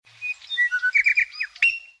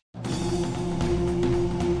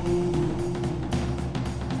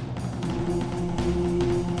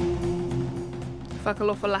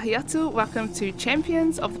Whakalofa lahi atu, welcome to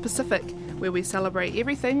Champions of the Pacific, where we celebrate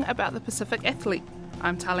everything about the Pacific athlete.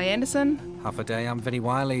 I'm Tali Anderson. Half a day, I'm Vinnie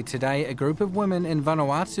Wiley. Today, a group of women in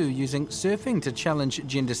Vanuatu using surfing to challenge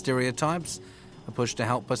gender stereotypes, a push to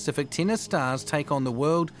help Pacific tennis stars take on the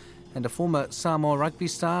world, and a former Samoa rugby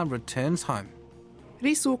star returns home.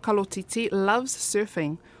 Risu Kalotiti loves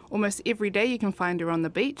surfing. Almost every day you can find her on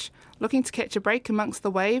the beach, looking to catch a break amongst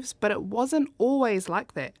the waves, but it wasn't always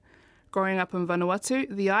like that. Growing up in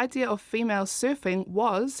Vanuatu, the idea of female surfing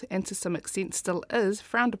was, and to some extent still is,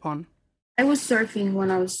 frowned upon. I was surfing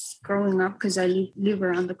when I was growing up because I live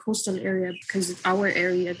around the coastal area, because our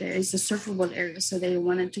area there is a surfable area, so they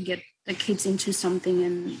wanted to get the kids into something,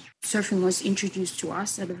 and surfing was introduced to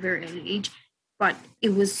us at a very early age. But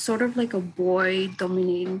it was sort of like a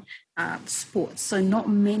boy-dominating sport. So not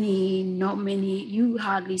many, you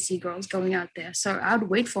hardly see girls going out there. So I'd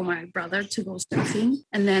wait for my brother to go surfing.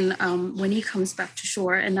 And then when he comes back to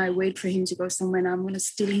shore and I wait for him to go somewhere, and I'm going to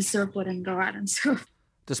steal his surfboard and go out and surf.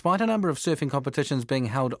 Despite a number of surfing competitions being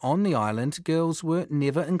held on the island, girls were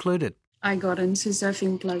never included. I got into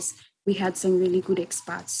surfing, plus we had some really good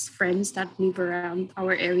expats, friends that live around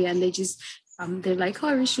our area, and they just... they're like,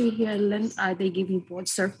 oh, we should here lend. They give me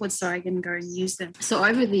surfboards so I can go and use them. So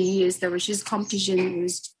over the years, there was just competition. It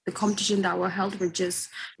was the competition that were held were just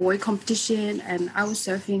boy competition, and I was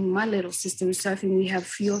surfing. My little sister was surfing. We have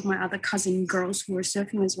a few of my other cousin girls who were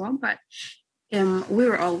surfing as well, but we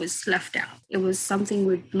were always left out. It was something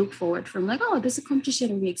we'd look forward from, like, oh, there's a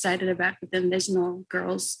competition and we're excited about, but then there's no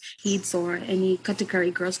girls heats or any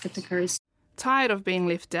girls categories. Tired of being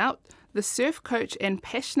left out, the surf coach and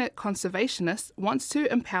passionate conservationist wants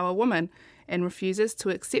to empower women and refuses to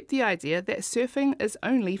accept the idea that surfing is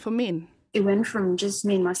only for men. It went from just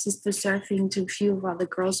me and my sister surfing to a few of other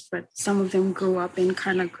girls, but some of them grew up and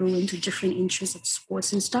kind of grew into different interests of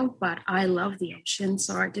sports and stuff. But I love the ocean,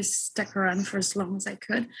 so I just stuck around for as long as I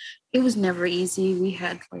could. It was never easy. We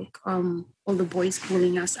had all the boys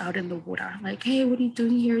pulling us out in the water, like, hey, what are you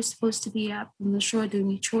doing here? You're supposed to be up on the shore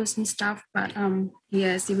doing your chores and stuff. But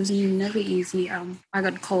yes, it was never easy. I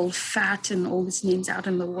got called fat and all these names out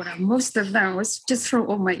in the water. Most of them was just from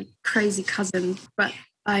all my crazy cousins, but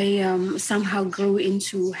I somehow grew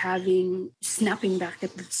into snapping back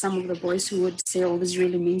at some of the boys who would say all this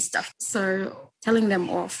really mean stuff. So telling them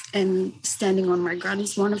off and standing on my ground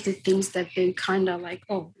is one of the things that they kind of like,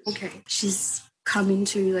 oh, okay, she's coming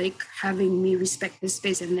to like having me respect this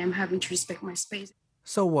space and them having to respect my space.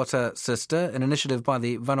 Saltwater Sister, an initiative by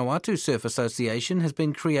the Vanuatu Surf Association, has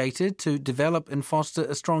been created to develop and foster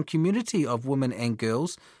a strong community of women and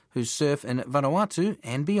girls who surf in Vanuatu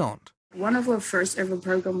and beyond. One of our first ever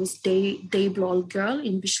programs was Day Blol Girl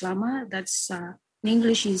in Bislama. That's in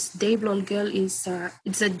English is Day Blol Girl is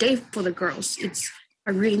it's a day for the girls. It's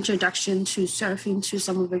a reintroduction to surfing to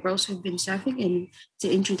some of the girls who've been surfing, and it's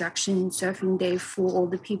an introduction surfing day for all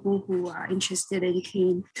the people who are interested and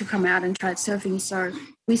keen to come out and try surfing. So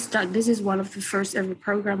this is one of the first ever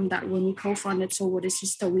program that when we co-founded Saltwater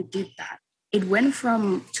Sister, we did that. It went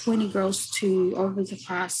from 20 girls to, over the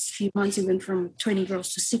past few months, it went from 20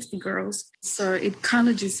 girls to 60 girls. So it kind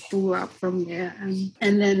of just blew up from there.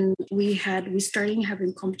 And then we started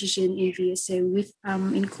having competition in VSA with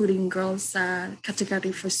including girls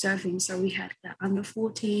category for surfing. So we had the under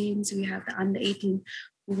 14s, we had the under 18,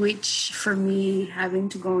 which for me, having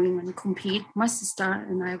to go in and compete, my sister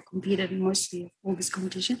and I have competed mostly of all this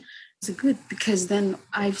competition. It's good because then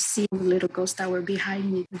I've seen the little girls that were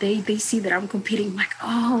behind me. They see that I'm competing, like,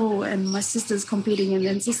 oh, and my sister's competing. And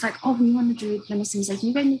then it's just like, oh, we want to do it. Then it seems like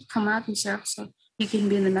you guys need to come out and surf so you can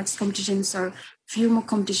be in the next competition. So a few more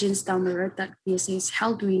competitions down the road that VSA has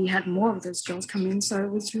held, we had more of those girls come in. So it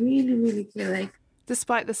was really, really good.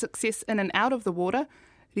 Despite the success in and out of the water,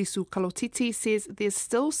 Risu Kalotiti says there's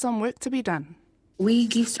still some work to be done. We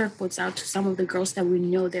give surfboards out to some of the girls that we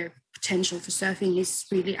know their potential for surfing is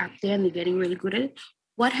really up there and they're getting really good at it.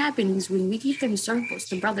 What happened is when we give them surfboards,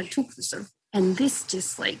 the brother took the surf. And this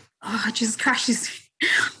just just crashes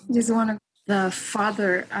me.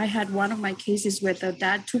 I had one of my cases where the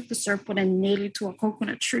dad took the surfboard and nailed it to a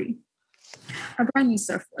coconut tree. A brand new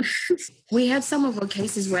surfboard. We had some of our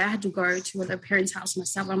cases where I had to go to the parents' house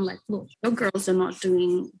myself. I'm like, look, your girls they're not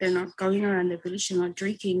going around the village, they're not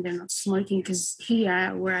drinking, they're not smoking, because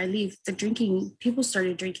here where I live, people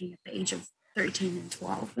started drinking at the age of 13 and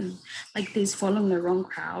 12, and like this following the wrong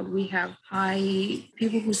crowd. We have high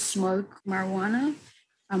people who smoke marijuana.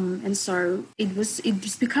 And so it was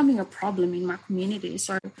becoming a problem in my community.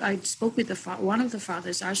 So I spoke with one of the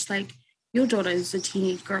fathers. I was like, your daughter is a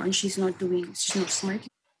teenage girl and she's not smoking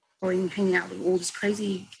or hanging out with all these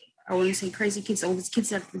crazy, I wouldn't say crazy kids, all these kids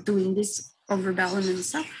that are doing this of rebellion and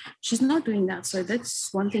stuff. She's not doing that. So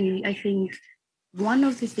that's one thing I think. One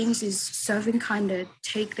of the things is surfing kind of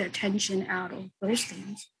take the attention out of those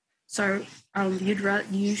things. So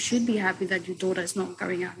you should be happy that your daughter is not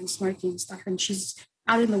going out and smoking and stuff, and she's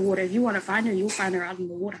out in the water. If you want to find her, you'll find her out in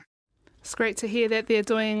the water. It's great to hear that they're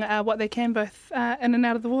doing what they can both in and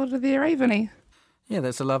out of the water there, eh, Vinny? Yeah,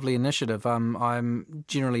 that's a lovely initiative. I'm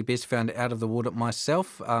generally best found out of the water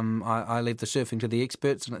myself. I leave the surfing to the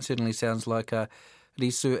experts, and it certainly sounds like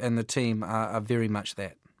Risu and the team are very much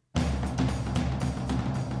that.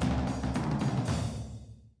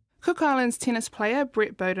 Cook Islands tennis player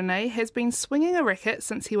Brett Beaudenay has been swinging a racket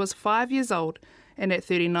since he was 5 years old, and at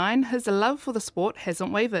 39, his love for the sport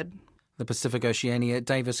hasn't wavered. The Pacific Oceania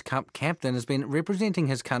Davis Cup captain has been representing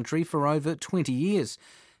his country for over 20 years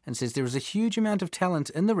and says there is a huge amount of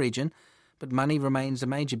talent in the region, but money remains a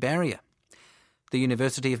major barrier. The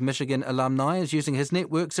University of Michigan alumni is using his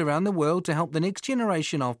networks around the world to help the next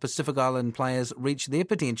generation of Pacific Island players reach their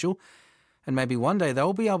potential, and maybe one day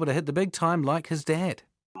they'll be able to hit the big time like his dad.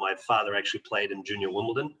 My father actually played in Junior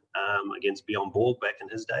Wimbledon against Bjorn Borg back in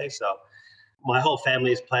his day. So my whole family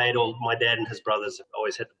has played. My dad and his brothers have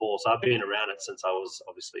always hit the ball. So I've been around it since I was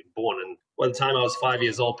obviously born. And by the time I was 5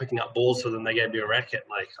 years old picking up balls for them, they gave me a racket.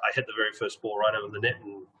 And I hit the very first ball right over the net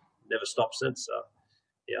and never stopped since. So,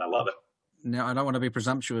 yeah, I love it. Now, I don't want to be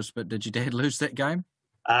presumptuous, but did your dad lose that game?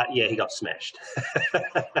 Yeah, he got smashed.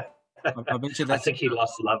 I bet you I think he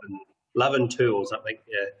lost 11-2 or something,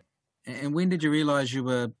 yeah. And when did you realise you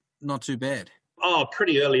were not too bad? Oh,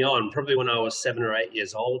 pretty early on, probably when I was 7 or 8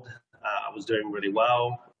 years old. I was doing really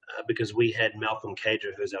well because we had Malcolm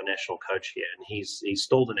Cager, who's our national coach here, and he's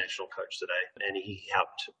still the national coach today, and he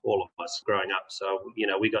helped all of us growing up. So,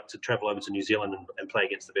 we got to travel over to New Zealand and play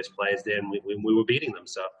against the best players there, and we were beating them.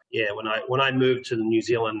 So, yeah, when I moved to New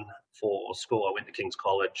Zealand for school, I went to King's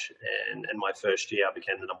College, and in my first year, I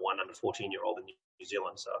became the number 1 under 14-year-old in New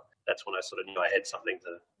Zealand. So that's when I sort of knew I had something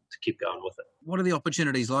to keep going with it. What are the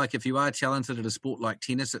opportunities like? If you are talented at a sport like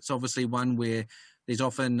tennis, it's obviously one where there's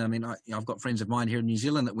often, I've got friends of mine here in New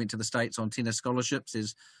Zealand that went to the States on tennis scholarships.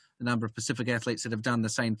 There's a number of Pacific athletes that have done the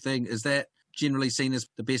same thing. Is that generally seen as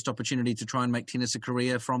the best opportunity to try and make tennis a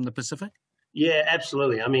career from the Pacific? Yeah,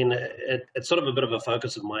 absolutely. I mean, it's sort of a bit of a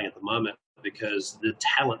focus of mine at the moment because the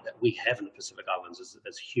talent that we have in the Pacific Islands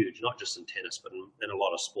is huge, not just in tennis, but in a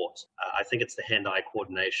lot of sports. I think it's the hand-eye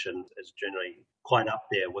coordination is generally quite up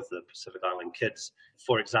there with the Pacific Island kids.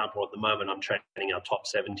 For example, at the moment, I'm training our top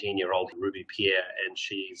 17-year-old, Ruby Pierre, and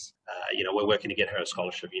she's, we're working to get her a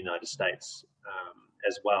scholarship in the United States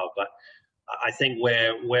as well. But I think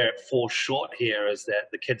where it falls short here is that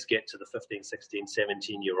the kids get to the 15, 16,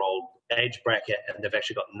 17-year-old age bracket and they've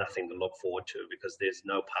actually got nothing to look forward to because there's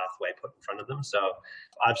no pathway put in front of them. So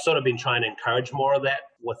I've sort of been trying to encourage more of that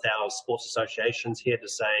with our sports associations here to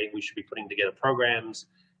say we should be putting together programs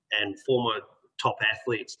and former top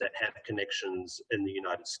athletes that have connections in the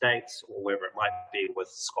United States or wherever it might be with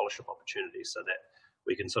scholarship opportunities so that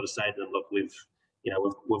we can sort of say to them, look, we've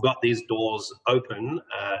got these doors open.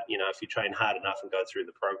 If you train hard enough and go through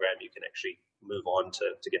the program, you can actually move on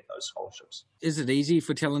to get those scholarships. Is it easy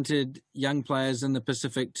for talented young players in the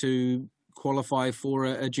Pacific to qualify for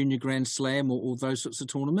a junior Grand Slam or those sorts of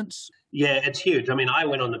tournaments? Yeah, it's huge. I mean, I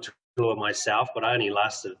went on the tour myself, but I only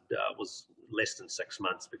lasted, was less than 6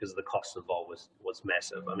 months because the cost involved was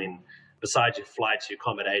massive. I mean, besides your flights, your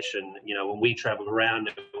accommodation, when we traveled around,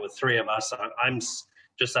 there were 3 of us. I'm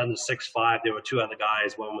just under 6'5". There were 2 other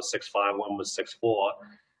guys. One was 6'5", one was 6'4".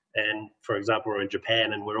 And for example, we're in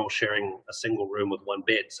Japan and we're all sharing a single room with one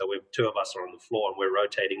bed. So 2 of us are on the floor and we're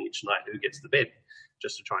rotating each night who gets the bed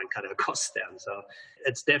just to try and cut our costs down. So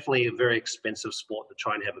it's definitely a very expensive sport to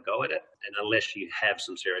try and have a go at it. And unless you have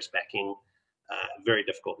some serious backing, very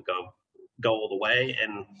difficult to go all the way.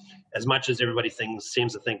 And as much as everybody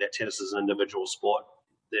seems to think that tennis is an individual sport,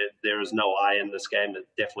 there is no I in this game. That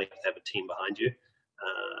definitely have to have a team behind you.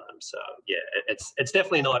 So yeah, it's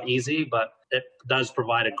definitely not easy, but it does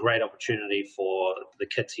provide a great opportunity for the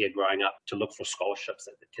kids here growing up to look for scholarships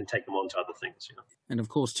that can take them on to other things. And of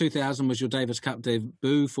course, 2000 was your Davis Cup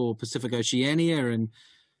debut for Pacific Oceania, and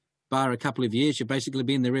bar a couple of years, you've basically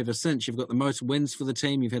been there ever since. You've got the most wins for the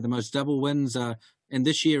team. You've had the most double wins. And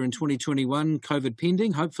this year in 2021, COVID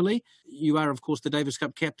pending, hopefully, you are, of course, the Davis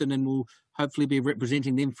Cup captain and will hopefully be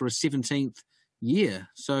representing them for a 17th year.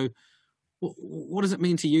 So what does it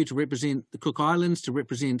mean to you to represent the Cook Islands, to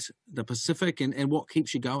represent the Pacific, and what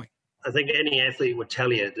keeps you going? I think any athlete would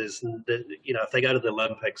tell you is that, if they go to the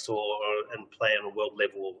Olympics and play on a world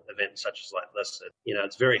level event such as like this,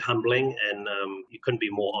 it's very humbling, and you couldn't be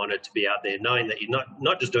more honoured to be out there knowing that you're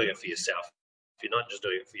not just doing it for yourself. You're not just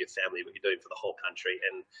doing it for your family, but you're doing it for the whole country.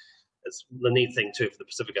 And it's the neat thing too for the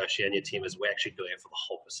Pacific Oceania team is we're actually doing it for the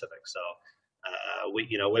whole Pacific. So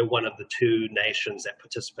we're one of the two nations that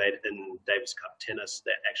participate in Davis Cup tennis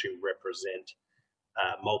that actually represent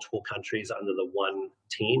multiple countries under the one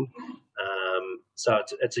team. So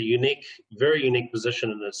it's a very unique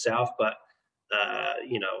position in itself, but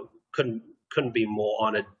couldn't be more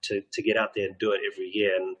honoured to get out there and do it every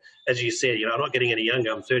year. And as you said, I'm not getting any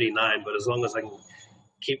younger. I'm 39, but as long as I can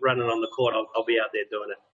keep running on the court, I'll be out there doing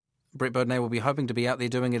it. Brett Bodnay will be hoping to be out there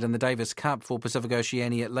doing it in the Davis Cup for Pacific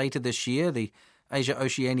Oceania later this year. The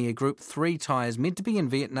Asia-Oceania Group 3 tie is meant to be in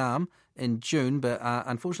Vietnam in June, but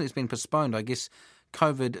unfortunately it's been postponed. I guess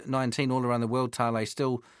COVID-19 all around the world, Tale,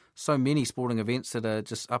 still so many sporting events that are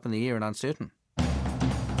just up in the air and uncertain.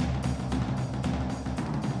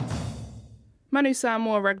 Manu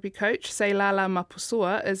Samoa rugby coach Seilala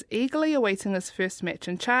Mapusua is eagerly awaiting his first match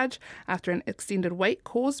in charge after an extended wait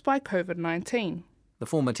caused by COVID-19. The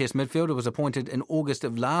former Test midfielder was appointed in August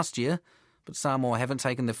of last year, but Samoa haven't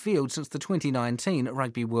taken the field since the 2019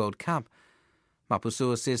 Rugby World Cup.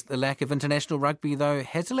 Mapusua says the lack of international rugby, though,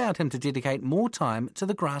 has allowed him to dedicate more time to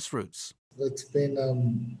the grassroots. It's been a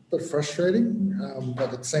bit frustrating,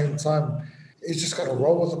 but at the same time, you just got to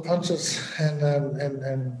roll with the punches and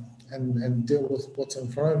deal with what's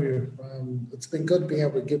in front of you. It's been good being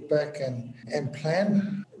able to get back and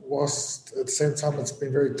plan, whilst at the same time it's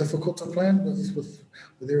been very difficult to plan with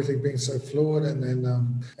everything being so fluid and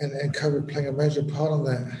COVID playing a major part in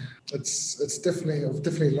that. It's definitely, I've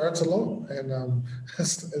definitely learned a lot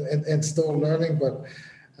and still learning, but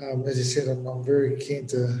as you said, I'm very keen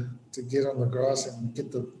to get on the grass and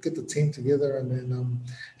get the team together and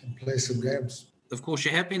play some games. Of course,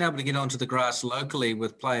 you have been able to get onto the grass locally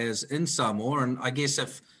with players in Samoa, and I guess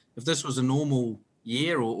if this was a normal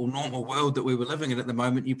year or normal world that we were living in at the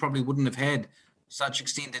moment, you probably wouldn't have had such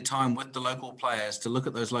extended time with the local players to look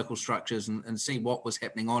at those local structures and see what was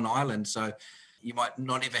happening on island. So you might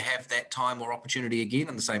not ever have that time or opportunity again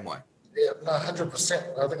in the same way. Yeah, no,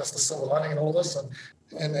 100%. I think that's the silver lining in all this,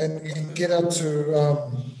 and you can get out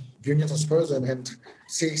to unions, I suppose, and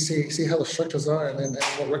see how the structures are and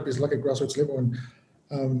what rugby is like at grassroots level. And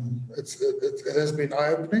it has been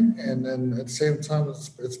eye-opening, and at the same time, it's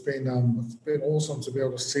been awesome to be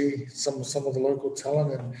able to see some of the local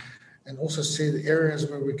talent and also see the areas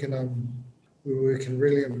where we can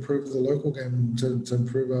really improve the local game to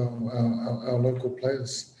improve our local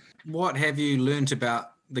players. What have you learnt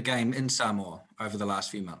about the game in Samoa over the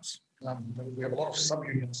last few months? We have a lot of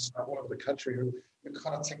sub-unions all over the country who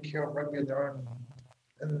kind of take care of rugby in their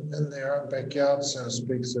own backyard, so to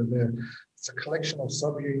speak. So it's a collection of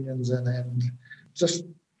sub-unions and just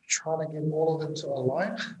trying to get all of them to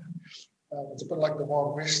align. It's a bit like the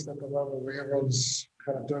Wild West at the moment where everyone's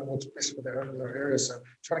kind of doing what's best for their own little area. So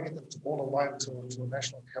trying to get them to all align to a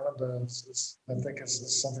national calendar, I think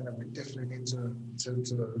is something that we definitely need to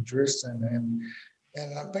address. And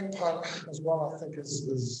a big part as well, I think,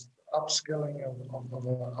 is upskilling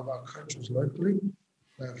of our coaches locally,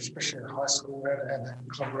 especially in high school and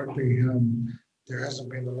club rugby. There hasn't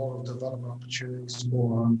been a lot of development opportunities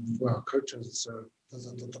for our coaches. So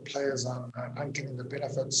the players aren't getting the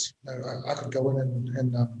benefits. I could go in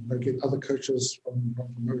and get other coaches from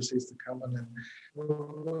overseas to come in and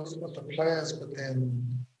with the players, but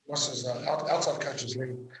then what's outside coaches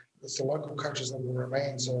league, it's the local coaches that will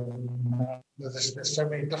remain. So there's so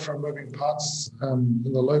many different moving parts in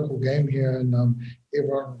the local game here, and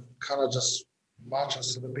everyone kind of just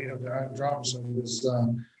marches to the beat of their own drum. So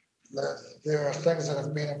there are things that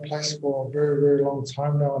have been in place for a very, very long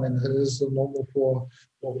time now, and it is the normal for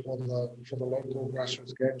the local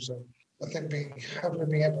grassroots game. So I think being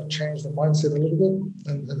able to change the mindset a little bit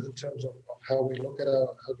in terms of how we look at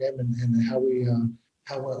our game and how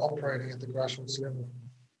we're operating at the grassroots level.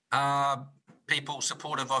 Are people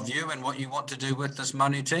supportive of you and what you want to do with this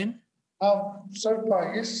Manu team? So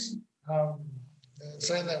far, yes.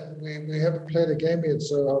 Saying that we haven't played a game yet,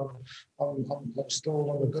 so I'm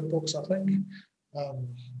still on the good books, I think.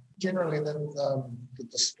 Generally, the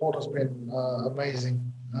support has been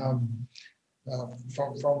amazing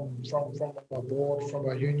from our board, from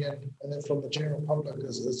our union, and then from the general public.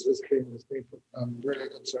 It's been really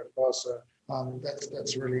good so far. So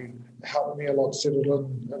that's really helped me a lot settle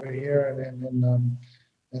in over here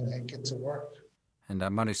and get to work. And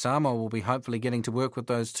Manu Samoa will be hopefully getting to work with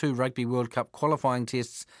those 2 Rugby World Cup qualifying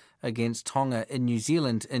tests against Tonga in New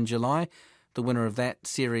Zealand in July. The winner of that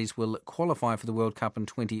series will qualify for the World Cup in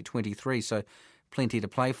 2023, so plenty to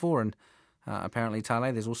play for. And apparently,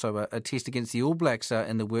 Tale, there's also a test against the All Blacks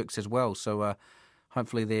in the works as well, so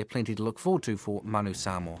hopefully there's plenty to look forward to for Manu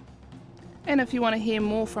Samoa. And if you want to hear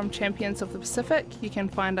more from Champions of the Pacific, you can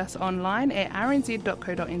find us online at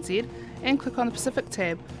rnz.co.nz and click on the Pacific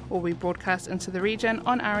tab, or we broadcast into the region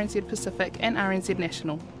on RNZ Pacific and RNZ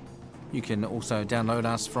National. You can also download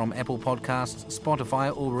us from Apple Podcasts,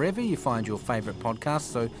 Spotify, or wherever you find your favourite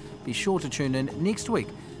podcasts, so be sure to tune in next week.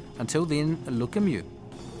 Until then, look amu.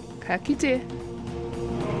 Ka kite.